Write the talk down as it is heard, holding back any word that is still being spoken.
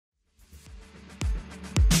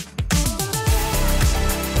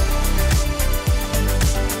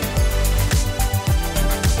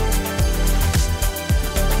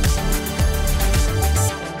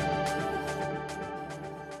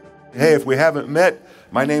Hey, if we haven't met,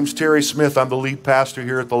 my name's Terry Smith. I'm the lead pastor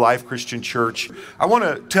here at the Life Christian Church. I want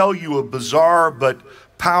to tell you a bizarre but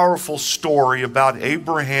powerful story about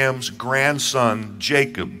Abraham's grandson,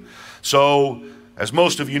 Jacob. So, as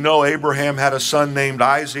most of you know, Abraham had a son named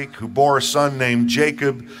Isaac who bore a son named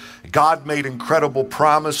Jacob. God made incredible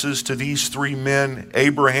promises to these three men,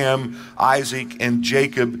 Abraham, Isaac, and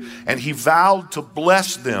Jacob, and he vowed to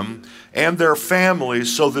bless them and their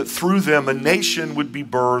families so that through them a nation would be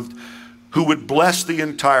birthed who would bless the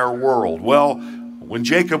entire world. Well, when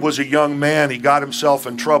Jacob was a young man, he got himself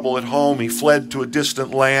in trouble at home. He fled to a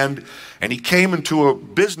distant land, and he came into a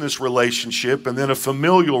business relationship and then a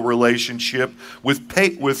familial relationship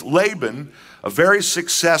with Laban, a very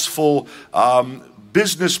successful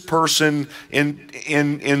business person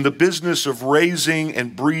in the business of raising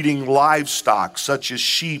and breeding livestock, such as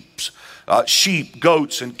sheep,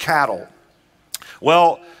 goats, and cattle.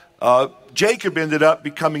 Well, Jacob ended up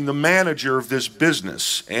becoming the manager of this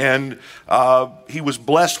business, and he was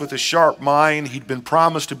blessed with a sharp mind. He'd been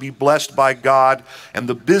promised to be blessed by God, and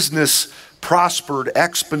the business prospered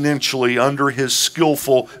exponentially under his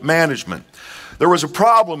skillful management. There was a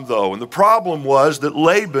problem, though, and the problem was that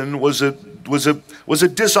Laban was a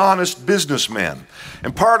dishonest businessman.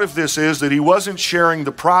 And part of this is that he wasn't sharing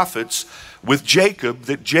the profits with Jacob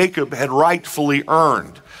that Jacob had rightfully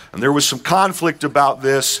earned. And there was some conflict about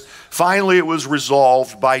this. Finally, it was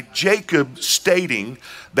resolved by Jacob stating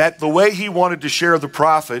that the way he wanted to share the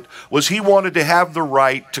profit was he wanted to have the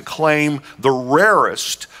right to claim the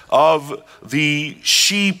rarest of the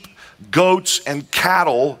sheep, goats, and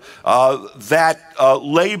cattle that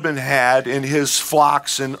Laban had in his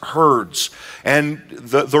flocks and herds. And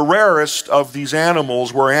the rarest of these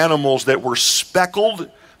animals were animals that were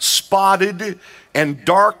speckled, spotted, and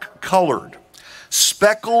dark-colored.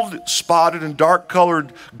 Speckled, spotted, and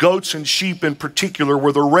dark-colored goats and sheep in particular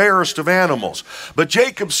were the rarest of animals. But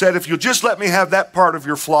Jacob said, if you'll just let me have that part of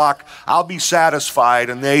your flock, I'll be satisfied.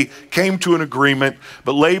 And they came to an agreement.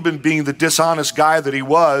 But Laban, being the dishonest guy that he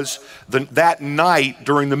was, that night,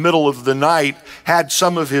 during the middle of the night, had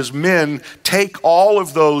some of his men take all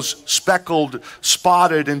of those speckled,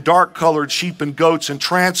 spotted, and dark-colored sheep and goats and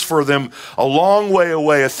transfer them a long way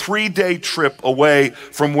away, a 3-day trip away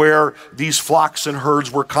from where these flocks and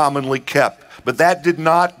herds were commonly kept. But that did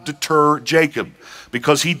not deter Jacob,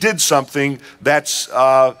 because he did something that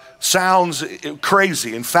sounds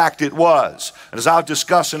crazy. In fact, it was. And as I'll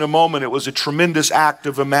discuss in a moment, it was a tremendous act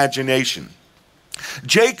of imagination.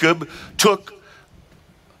 Jacob took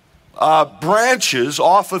branches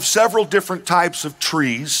off of several different types of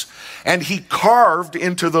trees, and he carved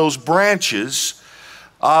into those branches,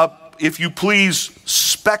 if you please,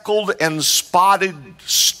 speckled and spotted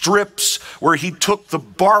strips where he took the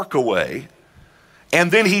bark away.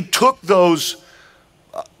 And then he took those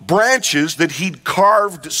branches that he'd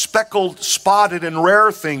carved, speckled, spotted, and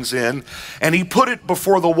rare things in, and he put it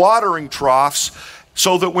before the watering troughs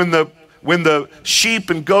so that when the sheep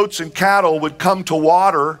and goats and cattle would come to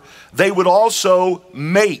water, they would also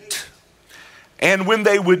mate. And when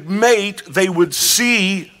they would mate, they would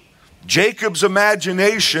see Jacob's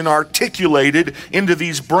imagination articulated into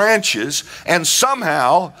these branches, and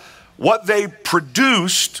somehow what they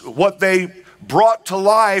produced, what they brought to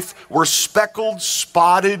life, were speckled,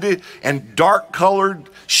 spotted, and dark-colored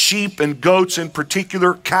sheep and goats, in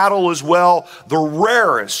particular cattle as well, the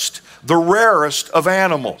rarest of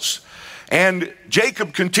animals. And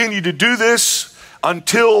Jacob continued to do this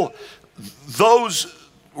until those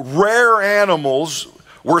rare animals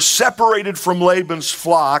were separated from Laban's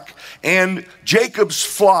flock, and Jacob's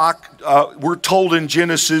flock, we're told in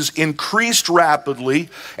Genesis, increased rapidly,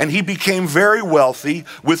 and he became very wealthy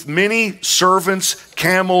with many servants,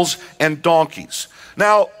 camels, and donkeys.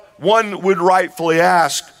 Now, one would rightfully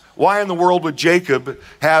ask, why in the world would Jacob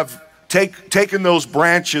have taken those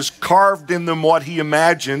branches, carved in them what he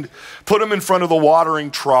imagined, put them in front of the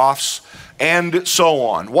watering troughs, and so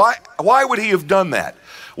on? Why would he have done that?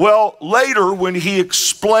 Well, later when he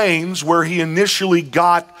explains where he initially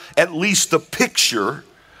got at least the picture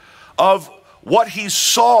of what he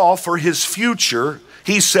saw for his future,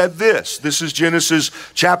 he said this. This is Genesis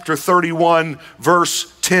chapter 31,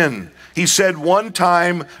 verse 10. He said, one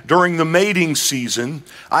time during the mating season,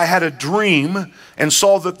 I had a dream and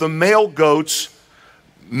saw that the male goats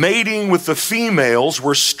mating with the females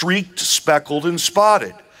were streaked, speckled, and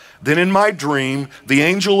spotted. Then in my dream, the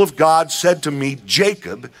angel of God said to me,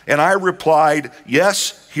 Jacob, and I replied,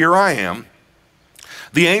 yes, here I am.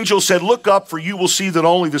 The angel said, "Look up, for you will see that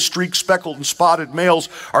only the streaked, speckled, and spotted males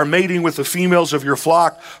are mating with the females of your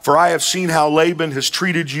flock, for I have seen how Laban has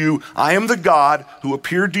treated you. I am the God who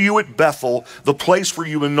appeared to you at Bethel, the place where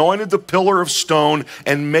you anointed the pillar of stone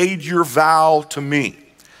and made your vow to me."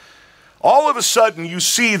 All of a sudden, you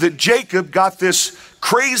see that Jacob got this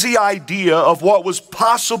crazy idea of what was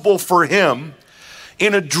possible for him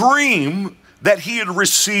in a dream that he had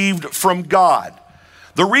received from God.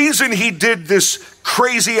 The reason he did this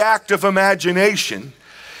crazy act of imagination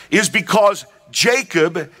is because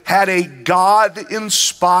Jacob had a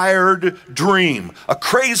God-inspired dream, a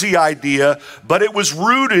crazy idea, but it was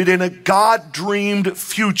rooted in a God-dreamed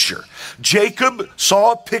future. Jacob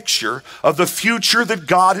saw a picture of the future that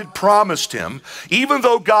God had promised him. Even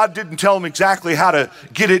though God didn't tell him exactly how to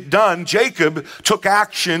get it done, Jacob took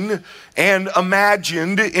action and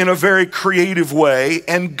imagined in a very creative way,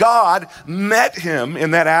 and God met him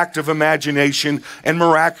in that act of imagination and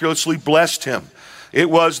miraculously blessed him. It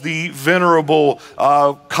was the venerable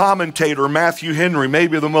commentator Matthew Henry,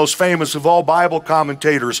 maybe the most famous of all Bible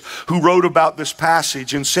commentators, who wrote about this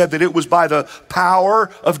passage and said that it was by the power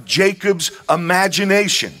of Jacob's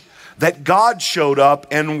imagination that God showed up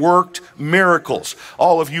and worked miracles.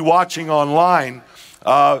 All of you watching online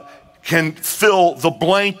can fill the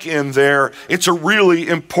blank in there. It's a really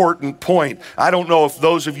important point. I don't know if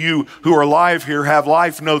those of you who are live here have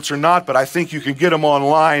life notes or not, but I think you can get them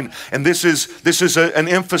online. And this is an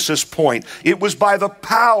emphasis point. It was by the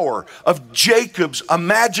power of Jacob's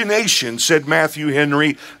imagination, said Matthew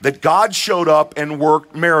Henry, that God showed up and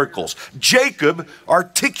worked miracles. Jacob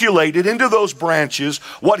articulated into those branches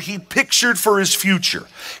what he pictured for his future.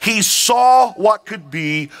 He saw what could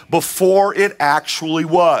be before it actually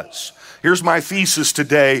was. Here's my thesis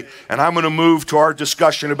today, and I'm going to move to our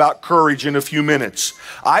discussion about courage in a few minutes.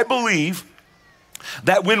 I believe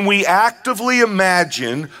that when we actively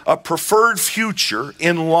imagine a preferred future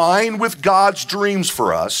in line with God's dreams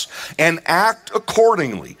for us and act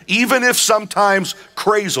accordingly, even if sometimes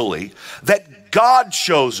crazily, that God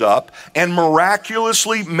shows up and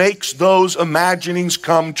miraculously makes those imaginings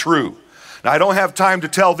come true. Now, I don't have time to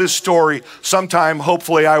tell this story. Sometime,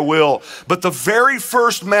 hopefully, I will. But the very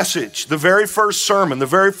first message, the very first sermon, the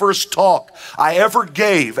very first talk I ever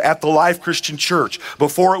gave at the Life Christian Church,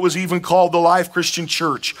 before it was even called the Life Christian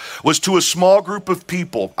Church, was to a small group of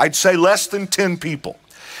people. I'd say less than 10 people.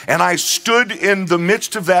 And I stood in the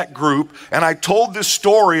midst of that group, and I told this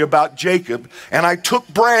story about Jacob, and I took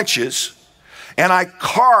branches, and I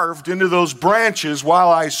carved into those branches while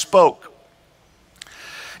I spoke.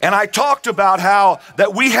 And I talked about how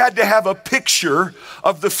that we had to have a picture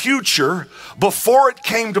of the future before it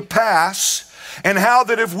came to pass, and how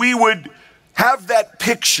that if we would have that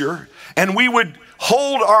picture and we would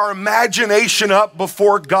hold our imagination up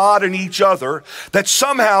before God and each other, that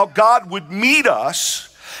somehow God would meet us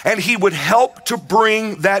and he would help to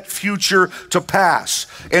bring that future to pass.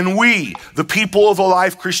 And we, the people of the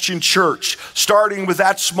Life Christian Church, starting with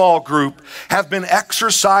that small group, have been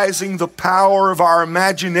exercising the power of our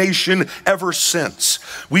imagination ever since.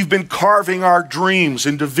 We've been carving our dreams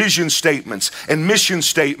into vision statements and mission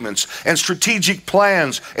statements and strategic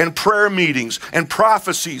plans and prayer meetings and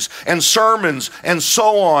prophecies and sermons and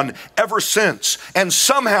so on ever since. And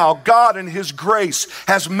somehow God in his grace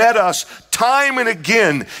has met us time and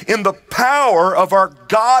again in the power of our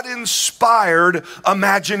God-inspired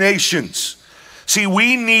imaginations. See,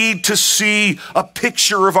 we need to see a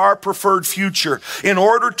picture of our preferred future in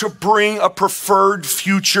order to bring a preferred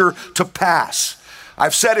future to pass.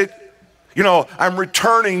 I've said it, I'm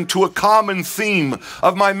returning to a common theme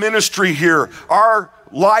of my ministry here, our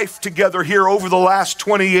life together here over the last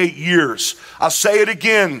 28 years. I'll say it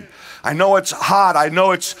again. I know it's hot. I know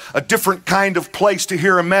it's a different kind of place to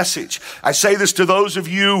hear a message. I say this to those of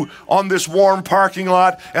you on this warm parking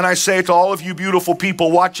lot, and I say it to all of you beautiful people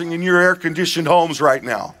watching in your air-conditioned homes right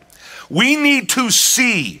now. We need to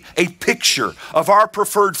see a picture of our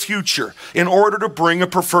preferred future in order to bring a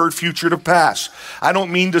preferred future to pass. I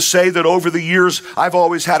don't mean to say that over the years I've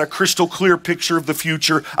always had a crystal clear picture of the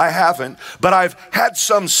future. I haven't. But I've had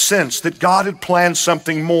some sense that God had planned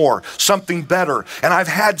something more, something better. And I've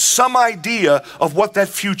had some idea of what that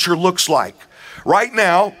future looks like. Right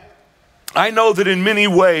now, I know that in many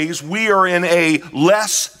ways we are in a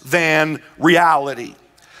less than reality.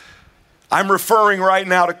 I'm referring right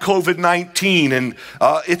now to COVID-19 and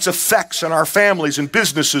its effects on our families and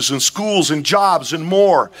businesses and schools and jobs and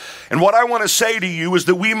more. And what I want to say to you is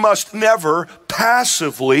that we must never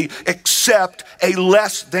passively accept a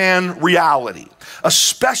less than reality,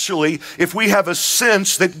 especially if we have a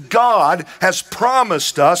sense that God has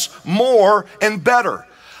promised us more and better.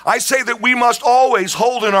 I say that we must always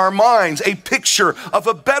hold in our minds a picture of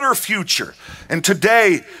a better future. And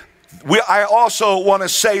today, I also want to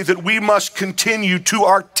say that we must continue to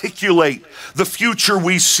articulate the future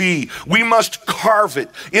we see. We must carve it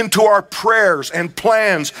into our prayers and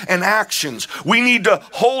plans and actions. We need to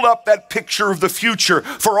hold up that picture of the future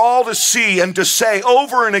for all to see and to say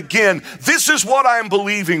over and again, this is what I'm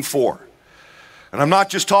believing for. And I'm not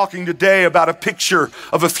just talking today about a picture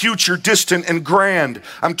of a future distant and grand.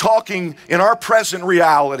 I'm talking in our present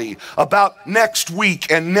reality about next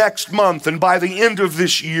week and next month and by the end of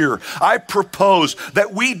this year. I propose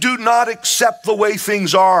that we do not accept the way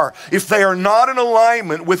things are if they are not in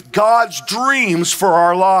alignment with God's dreams for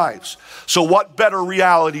our lives. So what better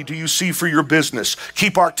reality do you see for your business?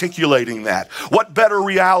 Keep articulating that. What better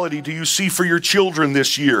reality do you see for your children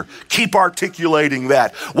this year? Keep articulating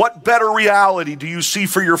that. What better reality do you see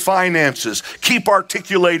for your finances? Keep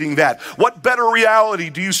articulating that. What better reality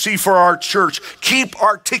do you see for our church? Keep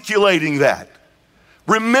articulating that.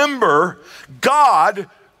 Remember, God,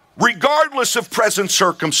 regardless of present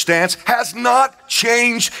circumstance, has not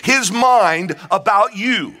changed his mind about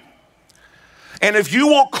you. And if you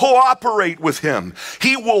will cooperate with him,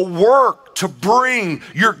 he will work to bring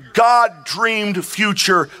your God-dreamed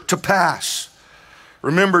future to pass.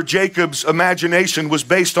 Remember, Jacob's imagination was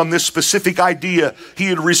based on this specific idea he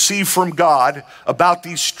had received from God about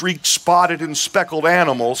these streaked, spotted, and speckled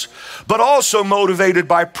animals, but also motivated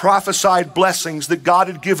by prophesied blessings that God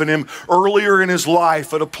had given him earlier in his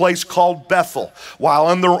life at a place called Bethel. While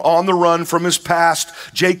on the run from his past,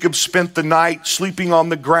 Jacob spent the night sleeping on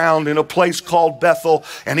the ground in a place called Bethel,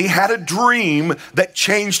 and he had a dream that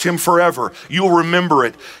changed him forever. You'll remember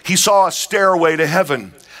it. He saw a stairway to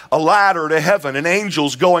heaven, a ladder to heaven, and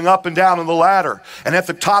angels going up and down on the ladder. And at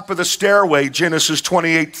the top of the stairway, Genesis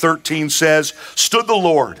 28:13 says, stood the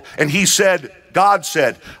Lord, and he said, God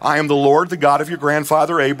said, I am the Lord, the God of your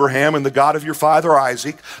grandfather Abraham and the God of your father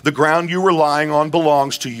Isaac. The ground you were lying on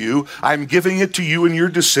belongs to you. I am giving it to you and your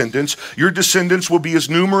descendants. Your descendants will be as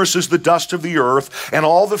numerous as the dust of the earth, and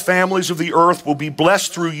all the families of the earth will be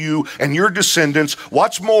blessed through you and your descendants.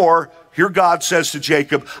 What's more, here God says to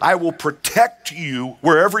Jacob, I will protect you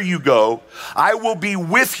wherever you go. I will be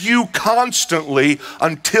with you constantly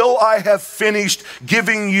until I have finished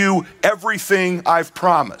giving you everything I've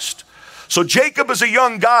promised. So Jacob, as a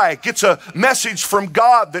young guy, gets a message from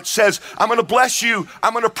God that says, I'm going to bless you,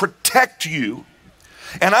 I'm going to protect you,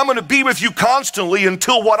 and I'm going to be with you constantly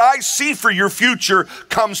until what I see for your future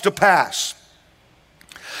comes to pass.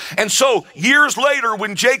 And so years later,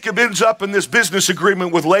 when Jacob ends up in this business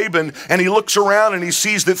agreement with Laban and he looks around and he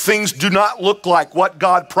sees that things do not look like what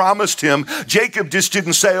God promised him, Jacob just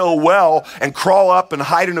didn't say, oh well, and crawl up and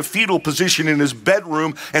hide in a fetal position in his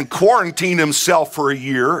bedroom and quarantine himself for a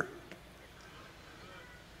year.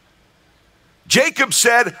 Jacob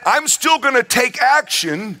said, I'm still going to take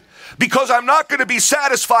action because I'm not going to be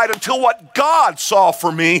satisfied until what God saw for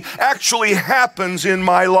me actually happens in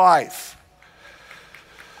my life.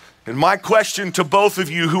 And my question to both of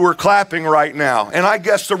you who are clapping right now, and I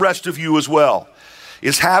guess the rest of you as well,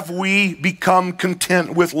 is have we become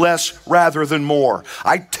content with less rather than more?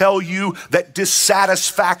 I tell you that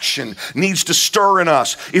dissatisfaction needs to stir in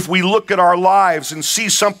us if we look at our lives and see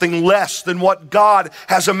something less than what God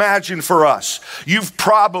has imagined for us. You've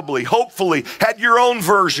probably, hopefully, had your own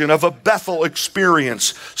version of a Bethel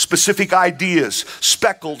experience, specific ideas,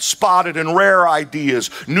 speckled, spotted, and rare ideas,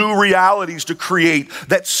 new realities to create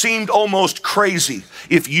that seemed almost crazy.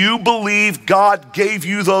 If you believe God gave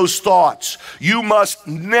you those thoughts, you must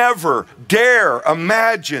never dare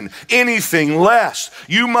imagine anything less.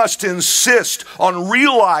 You must insist on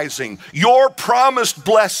realizing your promised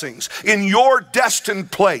blessings in your destined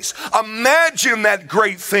place. Imagine that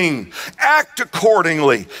great thing, act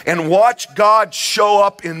accordingly, and watch God show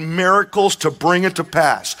up in miracles to bring it to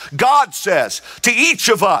pass. God says to each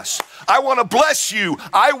of us, I want to bless you,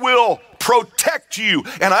 I will protect you,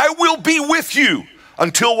 and I will be with you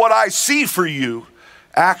until what I see for you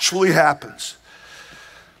actually happens.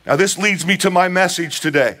 Now, this leads me to my message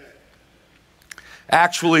today.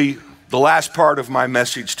 Actually, the last part of my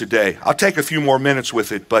message today. I'll take a few more minutes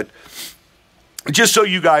with it, but just so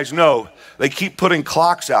you guys know, they keep putting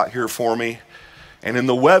clocks out here for me, and in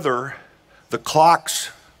the weather, the clocks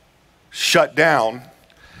shut down,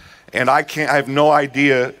 and I have no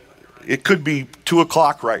idea. It could be 2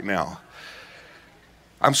 o'clock right now.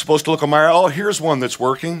 I'm supposed to look on my, oh, here's one that's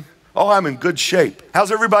working. Oh, I'm in good shape.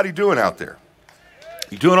 How's everybody doing out there?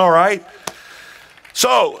 You doing all right?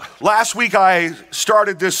 So, last week I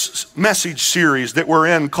started this message series that we're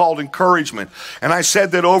in called Encouragement. And I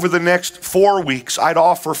said that over the next 4 weeks, I'd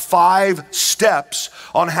offer 5 steps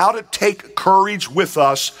on how to take courage with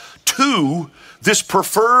us to this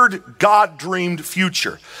preferred God-dreamed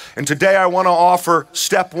future. And today I want to offer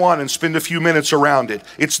step 1 and spend a few minutes around it.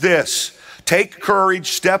 It's this. Take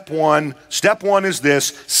courage, step 1. Step 1 is this.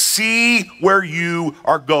 See where you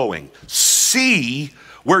are going. See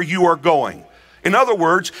where you are going. In other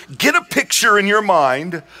words, get a picture in your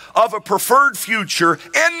mind of a preferred future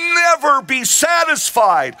and never be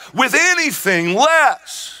satisfied with anything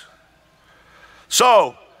less.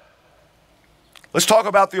 So, let's talk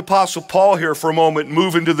about the Apostle Paul here for a moment and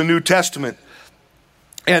move into the New Testament.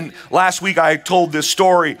 And last week I told this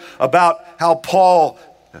story about how Paul,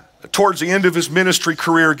 towards the end of his ministry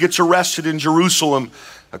career, gets arrested in Jerusalem.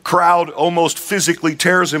 A crowd almost physically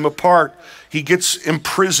tears him apart. He gets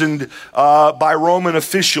imprisoned by Roman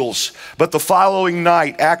officials. But the following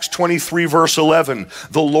night, Acts 23 verse 11,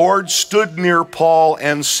 the Lord stood near Paul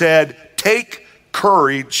and said, "Take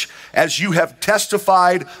courage, as you have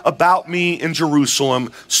testified about me in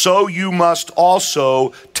Jerusalem, so you must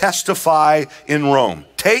also testify in Rome."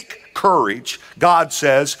 Take courage, God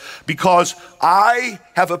says, because I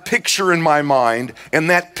have a picture in my mind, and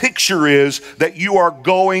that picture is that you are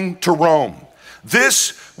going to Rome.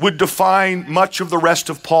 This would define much of the rest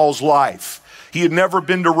of Paul's life. He had never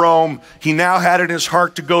been to Rome. He now had in his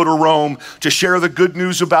heart to go to Rome to share the good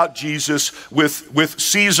news about Jesus with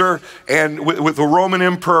Caesar and with the Roman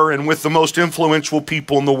emperor and with the most influential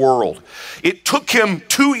people in the world. It took him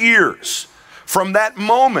 2 years from that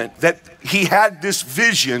moment that he had this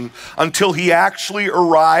vision until he actually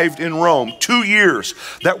arrived in Rome. 2 years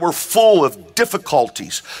that were full of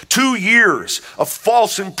difficulties. 2 years of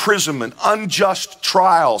false imprisonment, unjust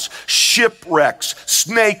trials, shipwrecks,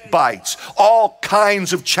 snake bites, all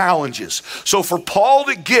kinds of challenges. So for Paul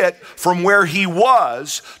to get from where he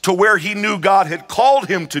was to where he knew God had called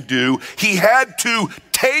him to do, he had to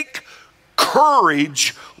take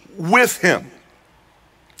courage with him.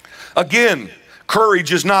 Again,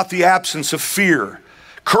 courage is not the absence of fear.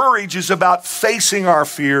 Courage is about facing our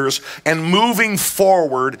fears and moving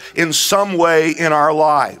forward in some way in our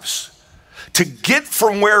lives. To get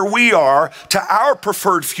from where we are to our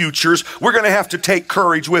preferred futures, we're going to have to take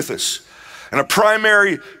courage with us. And a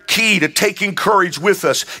primary key to taking courage with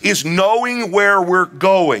us is knowing where we're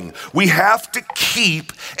going. We have to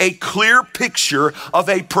keep a clear picture of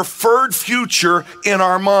a preferred future in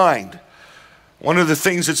our mind. One of the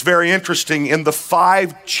things that's very interesting in the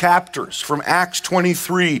 5 chapters from Acts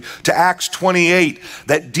 23 to Acts 28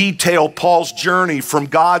 that detail Paul's journey from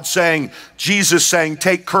God saying, Jesus saying,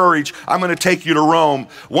 take courage, I'm going to take you to Rome.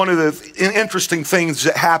 One of the interesting things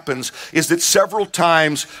that happens is that several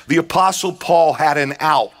times the Apostle Paul had an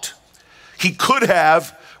out. He could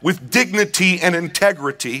have, with dignity and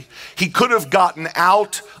integrity, he could have gotten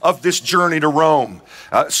out of this journey to Rome.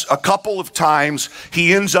 A couple of times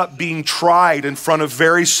he ends up being tried in front of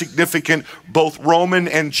very significant both Roman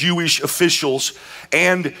and Jewish officials,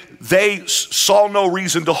 and they saw no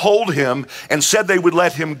reason to hold him and said they would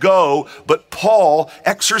let him go, but Paul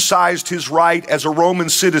exercised his right as a Roman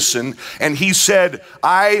citizen, and he said,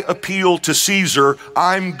 I appeal to Caesar,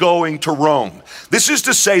 I'm going to Rome. This is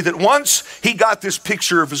to say that once he got this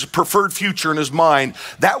picture of his preferred future in his mind,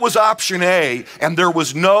 that was option A, and there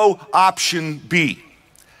was no option B.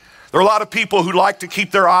 There are a lot of people who like to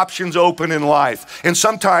keep their options open in life, and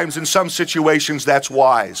sometimes in some situations that's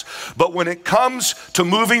wise. But when it comes to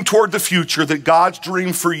moving toward the future that God's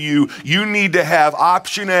dreamed for you, you need to have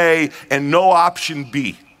option A and no option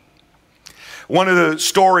B. One of the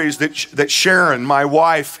stories that Sharon, my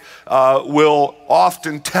wife, will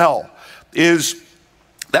often tell is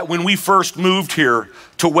that when we first moved here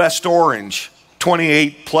to West Orange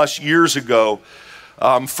 28 plus years ago,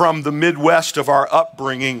 from the Midwest of our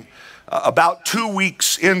upbringing, about 2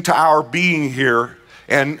 weeks into our being here,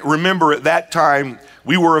 and remember at that time,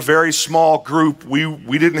 we were a very small group.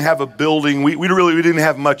 We didn't have a building. We didn't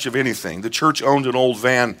have much of anything. The church owned an old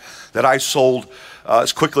van that I sold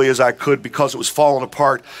as quickly as I could because it was falling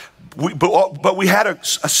apart. But we had a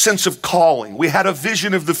sense of calling. We had a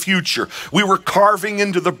vision of the future. We were carving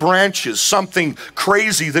into the branches something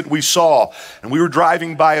crazy that we saw. And we were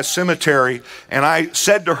driving by a cemetery, and I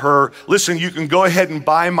said to her, listen, you can go ahead and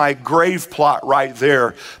buy my grave plot right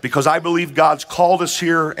there because I believe God's called us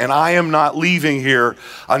here, and I am not leaving here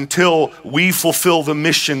until we fulfill the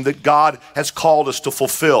mission that God has called us to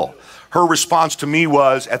fulfill. Her response to me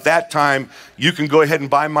was, at that time, you can go ahead and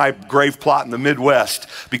buy my grave plot in the Midwest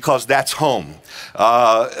because that's home.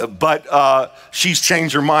 But she's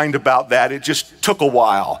changed her mind about that. It just took a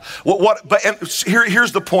while.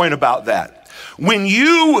 Here's the point about that. When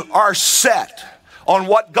you are set on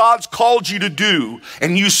what God's called you to do,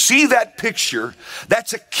 and you see that picture,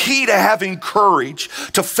 that's a key to having courage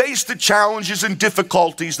to face the challenges and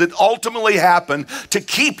difficulties that ultimately happen to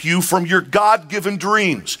keep you from your God-given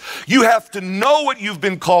dreams. You have to know what you've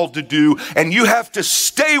been called to do, and you have to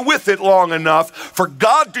stay with it long enough for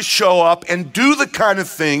God to show up and do the kind of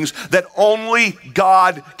things that only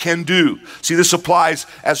God can do. See, this applies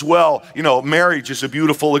as well. You know, marriage is a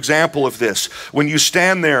beautiful example of this. When you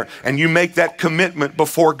stand there and you make that commitment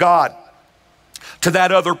before God to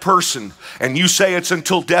that other person, and you say it's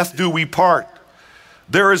until death do we part,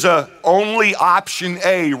 there is a only option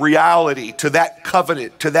A reality to that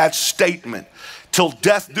covenant, to that statement, till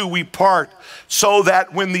death do we part, so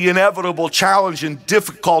that when the inevitable challenge and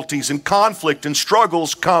difficulties and conflict and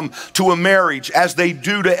struggles come to a marriage, as they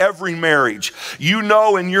do to every marriage, you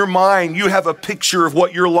know in your mind you have a picture of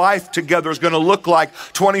what your life together is going to look like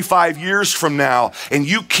 25 years from now, and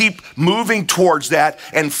you keep moving towards that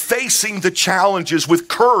and facing the challenges with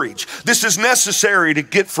courage. This is necessary to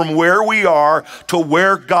get from where we are to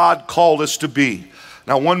where God called us to be.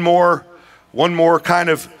 Now, one more kind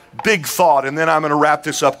of big thought, and then I'm going to wrap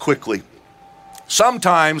this up quickly.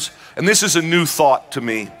 Sometimes, and this is a new thought to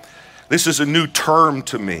me, this is a new term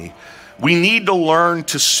to me, we need to learn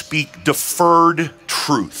to speak deferred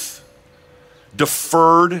truth.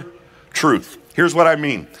 Deferred truth. Here's what I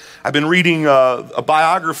mean. I've been reading a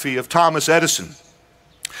biography of Thomas Edison,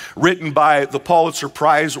 written by the Pulitzer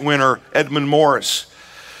Prize winner Edmund Morris.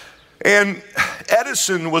 And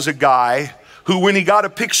Edison was a guy who, when he got a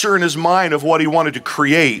picture in his mind of what he wanted to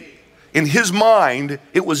create, in his mind,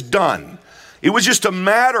 it was done. It was just a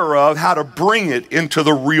matter of how to bring it into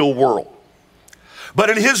the real world.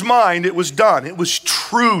 But in his mind, it was done. It was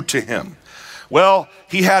true to him. Well,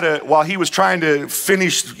 while he was trying to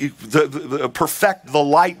finish, perfect the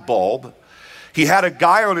light bulb, he had a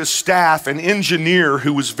guy on his staff, an engineer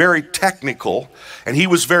who was very technical, and he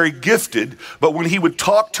was very gifted. But when he would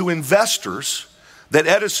talk to investors that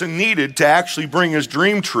Edison needed to actually bring his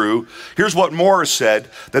dream true, here's what Morris said,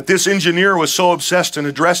 that this engineer was so obsessed in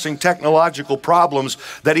addressing technological problems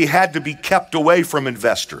that he had to be kept away from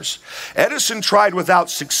investors. Edison tried without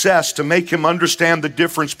success to make him understand the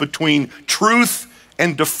difference between truth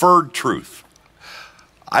and deferred truth.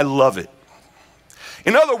 I love it.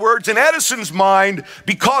 In other words, in Edison's mind,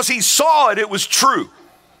 because he saw it, it was true.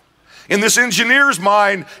 In this engineer's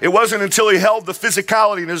mind, it wasn't until he held the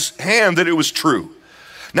physicality in his hand that it was true.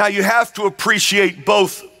 Now, you have to appreciate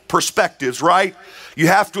both perspectives, right? You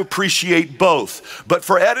have to appreciate both. But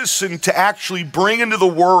for Edison to actually bring into the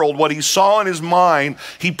world what he saw in his mind,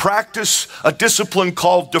 he practiced a discipline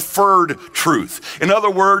called deferred truth. In other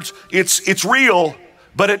words, it's real,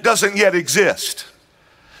 but it doesn't yet exist.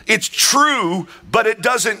 It's true, but it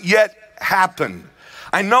doesn't yet happen.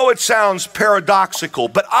 I know it sounds paradoxical,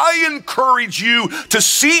 but I encourage you to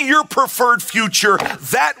see your preferred future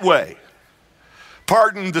that way.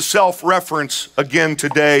 Pardon the self-reference again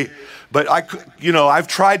today, but I've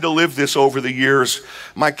tried to live this over the years.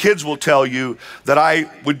 My kids will tell you that I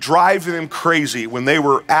would drive them crazy when they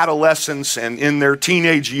were adolescents and in their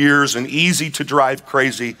teenage years, and easy to drive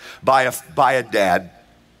crazy by a dad.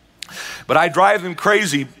 But I drive them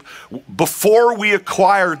crazy before we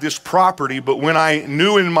acquired this property, but when I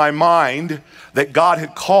knew in my mind that God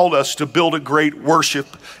had called us to build a great worship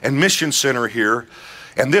and mission center here.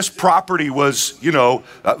 And this property was,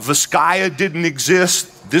 Vizcaya didn't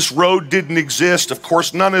exist. This road didn't exist. Of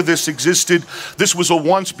course, none of this existed. This was a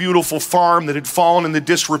once beautiful farm that had fallen into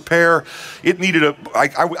disrepair. It needed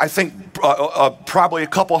probably a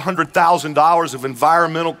couple $100,000 of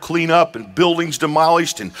environmental cleanup and buildings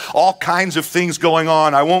demolished and all kinds of things going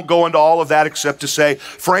on. I won't go into all of that except to say,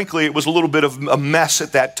 frankly, it was a little bit of a mess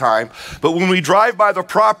at that time. But when we drive by the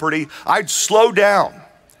property, I'd slow down.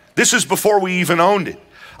 This is before we even owned it.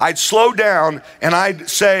 I'd slow down and I'd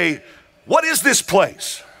say, "What is this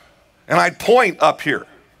place?" And I'd point up here,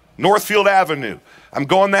 Northfield Avenue. I'm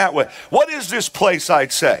going that way. "What is this place?"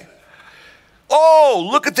 I'd say. "Oh,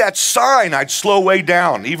 look at that sign." I'd slow way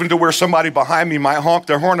down, even to where somebody behind me might honk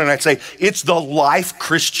their horn, and I'd say, "It's the Life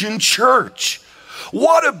Christian Church.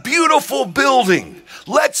 What a beautiful building.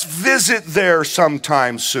 Let's visit there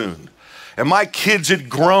sometime soon." And my kids had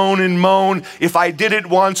grown and moaned. If I did it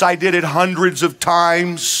once, I did it hundreds of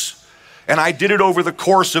times. And I did it over the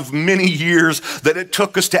course of many years that it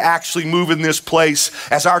took us to actually move in this place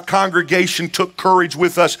as our congregation took courage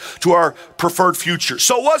with us to our preferred future.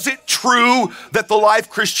 So was it true that the Life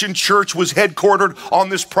Christian Church was headquartered on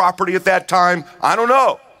this property at that time? I don't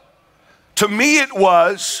know. To me it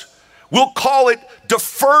was. We'll call it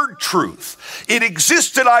deferred truth. It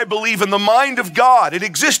existed, I believe, in the mind of God. It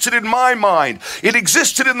existed in my mind. It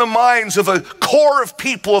existed in the minds of a core of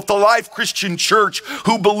people at the Life Christian Church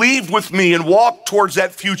who believed with me and walked towards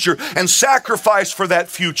that future and sacrificed for that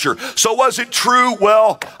future. So was it true?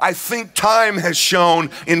 Well, I think time has shown,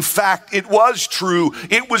 in fact, it was true.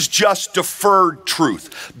 It was just deferred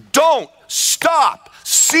truth. Don't stop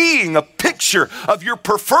seeing a picture of your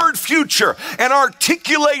preferred future and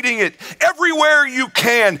articulating it everywhere you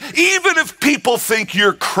can, even if people think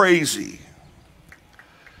you're crazy.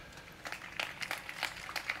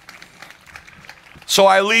 So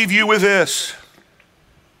I leave you with this.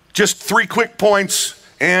 Just 3 quick points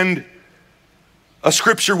and a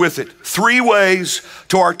scripture with it. 3 ways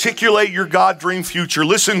to articulate your God-dream future.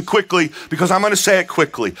 Listen quickly, because I'm going to say it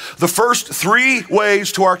quickly. The first 3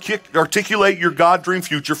 ways to articulate your God-dream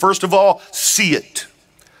future. First of all, see it.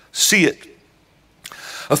 See it.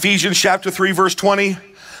 Ephesians chapter 3, verse 20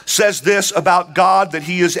 says this about God, that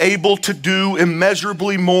he is able to do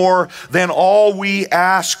immeasurably more than all we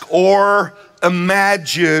ask or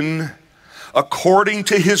imagine, according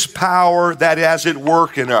to his power that is at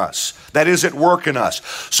work in us. That is at work in us.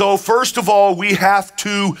 So first of all, we have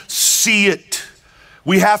to see it.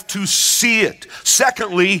 We have to see it.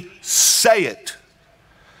 Secondly, say it.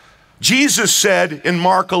 Jesus said in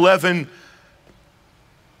Mark 11,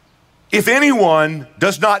 if anyone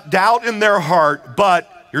does not doubt in their heart, but,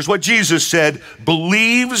 here's what Jesus said,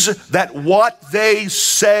 believes that what they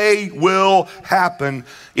say will happen,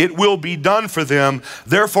 it will be done for them.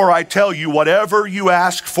 Therefore, I tell you, whatever you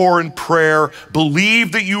ask for in prayer,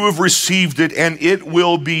 believe that you have received it and it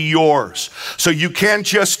will be yours. So you can't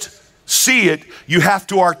just see it, you have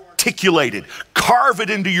to articulate it. Carve it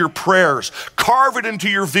into your prayers. Carve it into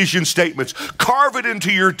your vision statements. Carve it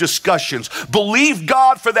into your discussions. Believe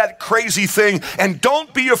God for that crazy thing, and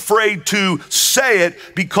don't be afraid to say it,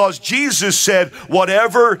 because Jesus said,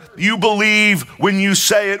 whatever you believe when you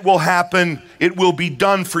say it will happen, it will be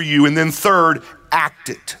done for you. And then third, act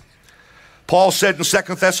it. Paul said in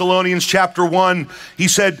 2 Thessalonians chapter 1, he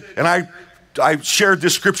said, and I shared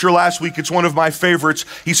this scripture last week. It's one of my favorites.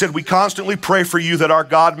 He said, we constantly pray for you that our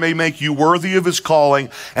God may make you worthy of his calling,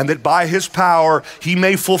 and that by his power he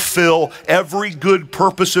may fulfill every good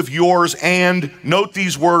purpose of yours. And note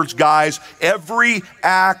these words, guys, every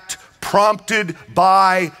act prompted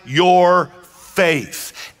by your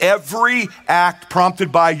faith. Every act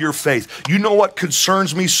prompted by your faith. You know what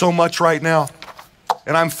concerns me so much right now?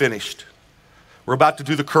 And I'm finished. We're about to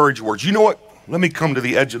do the courage awards. You know what? Let me come to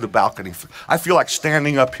the edge of the balcony. I feel like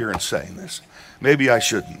standing up here and saying this. Maybe I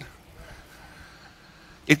shouldn't.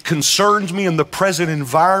 It concerns me in the present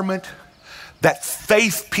environment that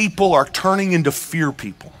faith people are turning into fear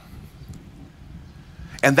people.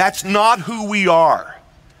 And that's not who we are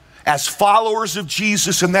as followers of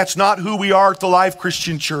Jesus, and that's not who we are at the Life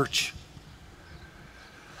Christian Church.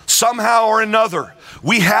 Somehow or another,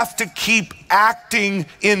 we have to keep acting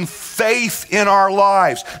in faith in our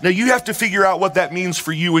lives. Now, you have to figure out what that means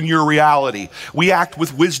for you in your reality. We act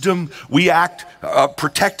with wisdom. We act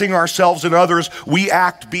protecting ourselves and others. We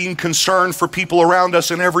act being concerned for people around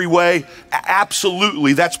us in every way.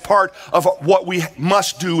 Absolutely, that's part of what we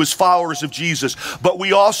must do as followers of Jesus. But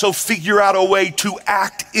we also figure out a way to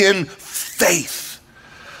act in faith.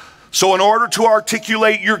 So in order to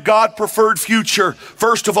articulate your God-preferred future,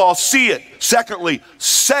 first of all, see it. Secondly,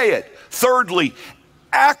 say it. Thirdly,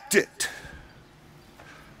 act it.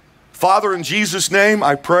 Father, in Jesus' name,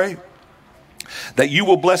 I pray that you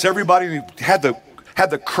will bless everybody who had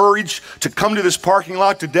the courage to come to this parking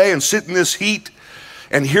lot today and sit in this heat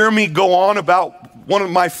and hear me go on about one of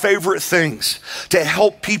my favorite things, to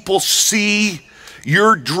help people see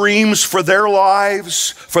your dreams for their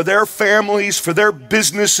lives, for their families, for their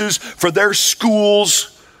businesses, for their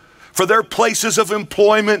schools, for their places of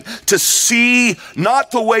employment, to see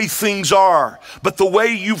not the way things are, but the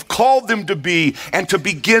way you've called them to be, and to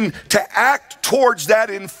begin to act towards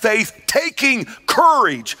that in faith, taking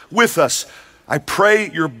courage with us. I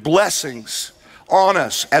pray your blessings on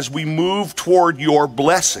us as we move toward your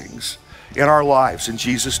blessings in our lives. In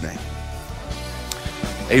Jesus' name,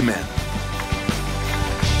 amen.